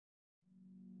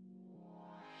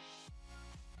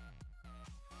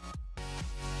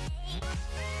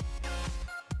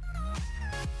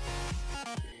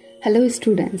Hello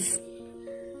students.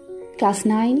 Class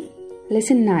 9,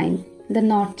 Lesson-9, The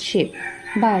North Ship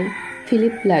by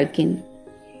Philip Larkin.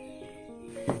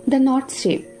 The North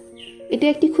Ship এটা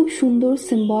একটি খুব সুন্দর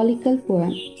সিম্বলিক্যাল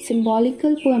poem.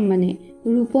 সিম্বলিক্যাল poem মানে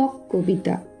রূপক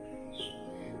কবিতা।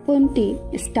 পোয়েমটি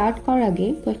স্টার্ট করার আগে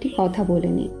কয়েকটি কথা বলে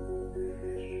নিই।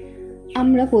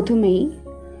 আমরা প্রথমেই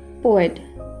পোয়েট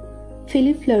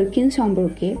ফিলিপ লার্কিন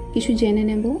সম্পর্কে কিছু জেনে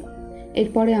নেব।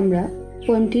 এরপরে আমরা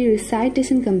পোয়েমটির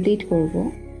রিসাইটেশন কমপ্লিট করব।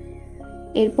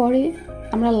 এরপরে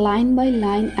আমরা লাইন বাই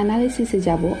লাইন অ্যানালিসিসে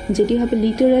যাব, যেটি হবে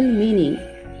লিটারাল মিনিং।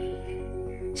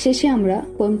 শেষে আমরা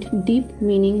পোয়েমটির ডিপ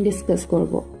মিনিং ডিসকাস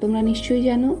করব। তোমরা নিশ্চয়ই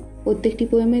জানো প্রত্যেকটি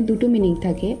পোয়েমের দুটো মিনিং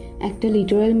থাকে, একটা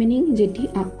লিটারাল মিনিং যেটি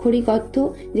আক্ষরিক অর্থ,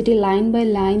 যেটি লাইন বাই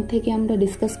লাইন থেকে আমরা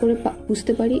ডিসকাস করে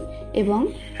বুঝতে পারি, এবং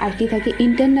আরেকটি থাকে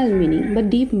ইন্টারনাল মিনিং বা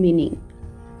ডিপ মিনিং।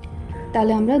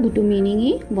 তাহলে আমরা দুটো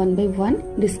মিনিংই ওয়ান বাই ওয়ান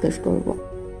ডিসকাস করব।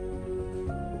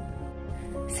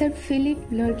 স্যার ফিলিপ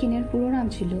লার্কিনের পুরো নাম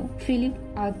ছিল ফিলিপ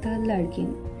আর্থার লার্কিন।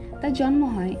 তার জন্ম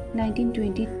হয়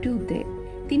 1922-তে।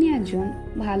 তিনি একজন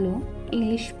ভালো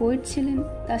ইংলিশ পোয়েট ছিলেন,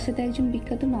 তার সাথে একজন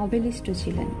বিখ্যাত নভেলিস্টও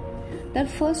ছিলেন। তার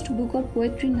ফার্স্ট বুক অফ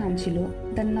পোয়েট্রির নাম ছিল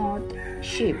দ্য নর্থ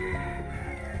শিপ।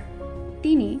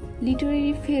 তিনি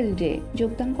লিটারেরি ফিল্ডে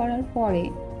যোগদান করার পরে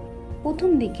প্রথম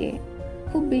দিকে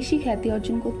খুব বেশি খ্যাতি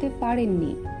অর্জন করতে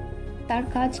পারেননি। তার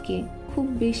কাজকে খুব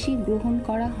বেশি গ্রহণ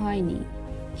করা হয়নি,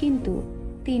 কিন্তু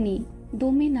তিনি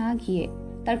দমে না গিয়ে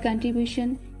তার কন্ট্রিবিউশন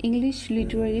ইংলিশ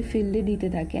লিটারেরি ফিল্ডে দিতে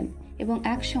থাকেন এবং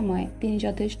এক সময় তিনি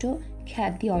যথেষ্ট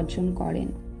খ্যাতি অর্জন করেন।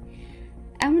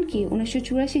 এমনকি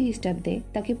 1984 খ্রিস্টাব্দে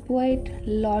তাকে পোয়েট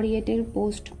লরিয়েটের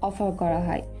পোস্ট অফার করা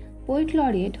হয়। পোয়েট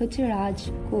লরিয়েট হচ্ছে রাজ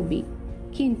কবি,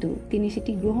 কিন্তু তিনি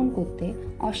সেটি গ্রহণ করতে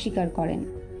অস্বীকার করেন।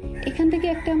 এখান থেকে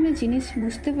একটা আমরা জিনিস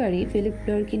বুঝতে পারি ফিলিপ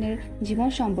লার্কিনের জীবন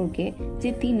সম্পর্কে,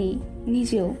 যে তিনি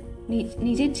নিজেও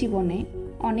নিজের জীবনে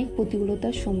অনেক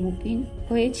প্রতিকূলতার সম্মুখীন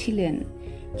হয়েছিলেন,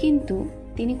 কিন্তু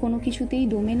তিনি কোনো কিছুতেই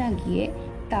দমে না গিয়ে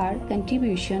তার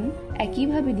কন্ট্রিবিউশন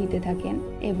একইভাবে দিতে থাকেন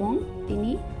এবং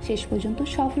তিনি শেষ পর্যন্ত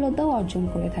সফলতাও অর্জন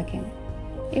করে থাকেন।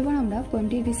 এবার আমরা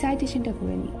পোয়েমটির রিসাইটেশনটা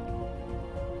করে নিই।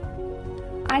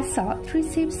 I saw 3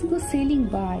 ships go sailing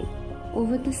by,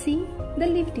 over the sea, the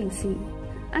lifting sea,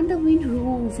 and the wind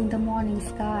rose in the morning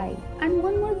sky, and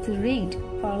one was rigged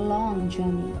for a long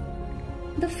journey.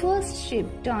 The first ship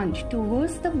turned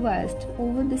towards the west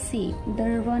over the sea, the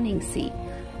running sea,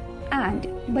 and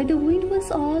by the wind was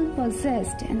all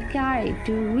possessed and carried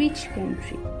to a rich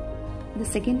country. The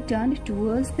second turned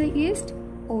towards the east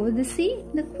over the sea,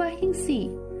 the quaking sea,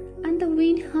 and the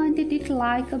wind hunted it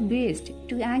like a beast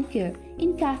to anchor in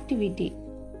captivity.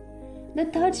 The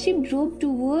third ship drove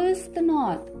towards the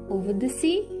north over the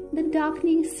sea, the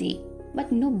darkening sea, but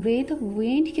no breath of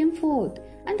wind came forth,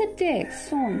 and the deck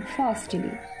shone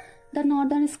frostily. The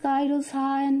northern sky rose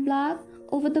high and black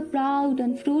over the proud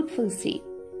and fruitful sea.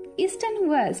 East and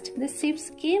west the ships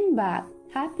came back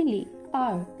happily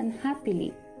or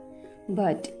unhappily.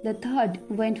 But the third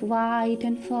went wide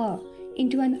and far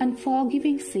into an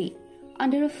unforgiving sea,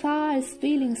 under a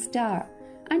fire-spilling star,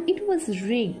 and it was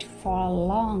rigged for a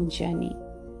long journey.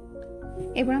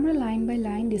 এবার আমরা line by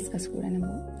line discuss করে নেব।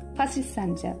 First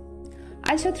স্ট্যান্জা।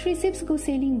 I saw 3 ships go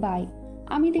sailing by.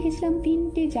 আমি দেখেছিলাম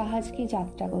 3টে জাহাজকে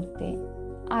যাত্রা করতে।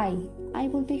 I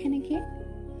বলতে এখানে কে?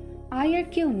 আই আর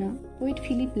কেউ না, পোয়েট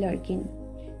ফিলিপ লার্কিন।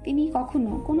 তিনি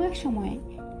কখনো কোনো এক সময়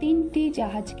 3টে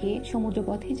জাহাজকে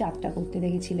সমুদ্রপথে যাত্রা করতে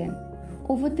দেখেছিলেন।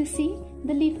 Over the sea,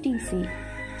 the lifting C,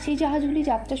 সেই জাহাজগুলি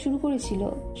যাত্রা শুরু করেছিল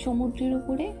সমুদ্রের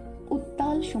উপরে,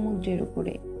 উত্তাল সমুদ্রের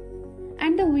উপরে।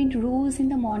 And the wind rose in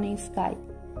the morning sky,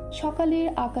 সকালের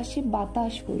আকাশে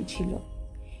বাতাস বইছিল।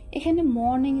 এখানে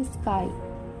মর্নিং স্কাই,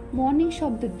 মর্নিং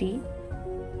শব্দটি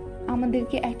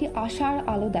আমাদেরকে একটি আশার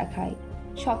আলো দেখায়।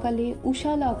 সকালে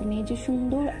উষা লগ্নে যে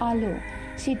সুন্দর আলো,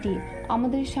 সেটি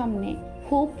আমাদের সামনে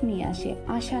হোপ নিয়ে আসে,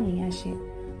 আশা নিয়ে আসে।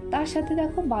 তার সাথে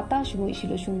দেখো বাতাস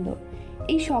বইছিল সুন্দর।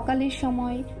 এই সকালের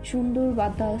সময় সুন্দর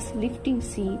বাতাস, লিফটিং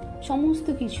সি, সমস্ত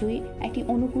কিছুই একটি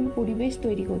অনুকূল পরিবেশ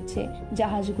তৈরি করছে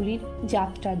জাহাজগুলির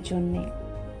যাত্রার জন্যে।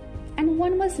 And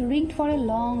one was rigged for a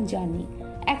long journey,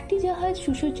 একটি জাহাজ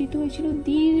সুসজ্জিত হয়েছিল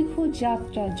দীর্ঘ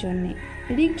যাত্রার জন্য।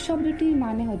 রিগড শব্দটির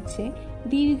মানে হচ্ছে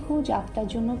দীর্ঘ যাত্রার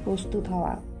জন্য প্রস্তুত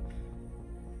হওয়া।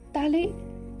 তাহলে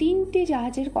 3টে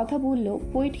জাহাজের কথা বললেও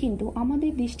পোয়েট কিন্তু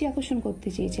আমাদের দৃষ্টি আকর্ষণ করতে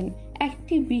চেয়েছেন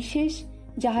একটি বিশেষ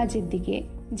জাহাজের দিকে,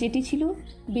 যেটি ছিল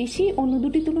বেশি, অন্য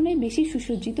দুটির তুলনায় বেশি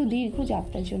সুসজ্জিত দীর্ঘ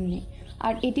যাত্রার জন্য।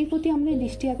 আর এটির প্রতি আমাদের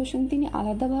দৃষ্টি আকর্ষণ তিনি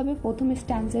আলাদাভাবে প্রথম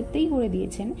স্ট্যান্ডার্ডেই করে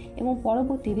দিয়েছেন এবং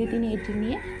পরবর্তীতে তিনি এটি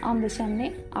নিয়ে আমাদের সামনে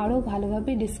আরও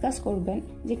ভালোভাবে ডিসকাস করবেন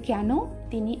যে কেন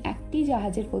তিনি একটি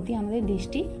জাহাজের প্রতি আমাদের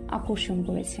দৃষ্টি আকর্ষণ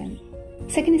করেছেন।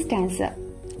 Second স্ট্যান্ডার।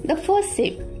 The first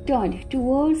ship turned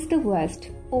towards the west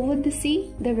over the sea,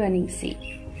 the running sea.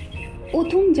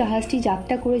 প্রথম জাহাজটি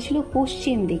যাত্রা করেছিল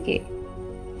পশ্চিম দিকে,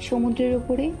 সমুদ্রের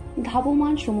উপরে,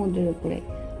 ধাবমান সমুদ্রের উপরে।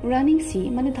 রানিং সি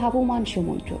মানে ধাবমান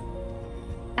সমুদ্র।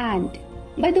 And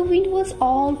by the wind was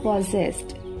all possessed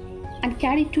and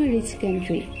carried to a rich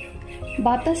country.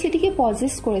 বাতাস এটিকে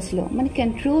পজেস করেছিল মানে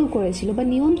কন্ট্রোল করেছিল বা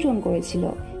নিয়ন্ত্রণ করেছিল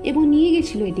এবং নিয়ে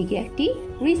গেছিল এটিকে একটি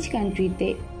রিচ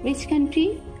কান্ট্রিতে। রিচ কান্ট্রি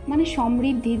মানে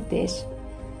সমৃদ্ধির দেশ।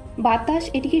 বাতাস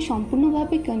এটিকে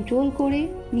সম্পূর্ণভাবে কন্ট্রোল করে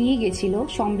নিয়ে গেছিল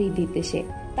সমৃদ্ধির দেশে।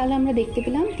 তাহলে আমরা দেখতে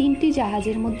পেলাম তিনটি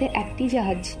জাহাজের মধ্যে একটি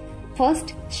জাহাজ, first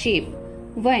ship,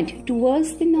 went towards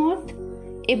the north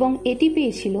এবং এটি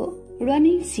পেয়েছিল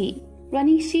রানিং সি।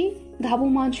 রানিং সি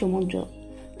ধাবমান সমুদ্র।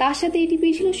 তার সাথে এটি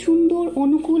পেয়েছিল সুন্দর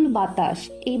অনুকূল বাতাস।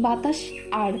 এই বাতাস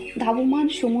আর ধাবমান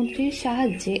সমুদ্রের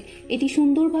সাহায্যে এটি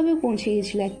সুন্দরভাবে পৌঁছে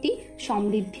গিয়েছিল একটি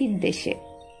সমৃদ্ধির দেশে।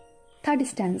 Third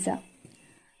স্ট্যান্সা,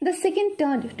 the second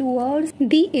turned towards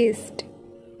the east.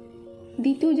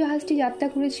 দ্বিতীয় জাহাজটি যাত্রা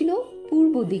করেছিল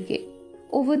পূর্ব দিকে,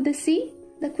 over the sea,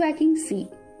 the quaking C.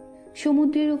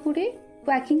 সমুদ্রের উপরে,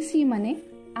 কোয়াকিং সি মানে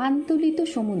আন্দোলিত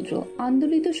সমুদ্র,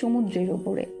 আন্দোলিত সমুদ্রের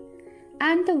উপরে।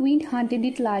 And the wind hunted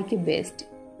it like a best.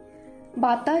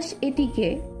 বাতাস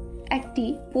এটিকে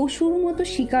একটি পশুর মতো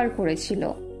শিকার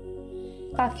করেছিল।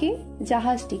 কাকে?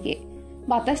 জাহাজটিকে।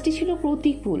 বাতাসটি ছিল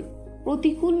প্রতিকূল,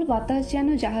 প্রতিকূল বাতাস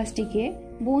যেন জাহাজটিকে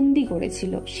বন্দি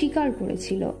করেছিল, শিকার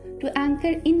করেছিল, টু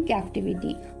অ্যাঙ্কার ইন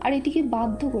ক্যাপটিভিটি। আর এটিকে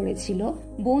বাধ্য করেছিল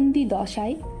বন্দি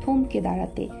দশায় থমকে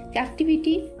দাঁড়াতে।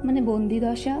 ক্যাপটিভিটি মানে বন্দি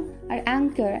দশা, আর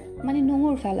অ্যাঙ্কার মানে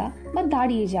নোঙর ফেলা বা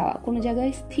দাঁড়িয়ে যাওয়া, কোনো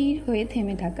জায়গায় স্থির হয়ে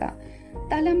থেমে থাকা।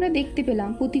 তাহলে আমরা দেখতে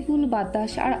পেলাম প্রতিকূল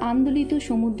বাতাস আর আন্দোলিত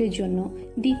সমুদ্রের জন্য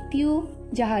দ্বিতীয়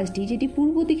জাহাজটি যেটি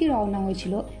পূর্ব দিকে রওনা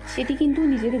হয়েছিল সেটি কিন্তু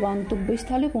নিজের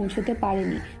গন্তব্যস্থলে পৌঁছতে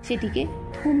পারেনি, সেটিকে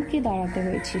থমকে দাঁড়াতে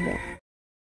হয়েছিল।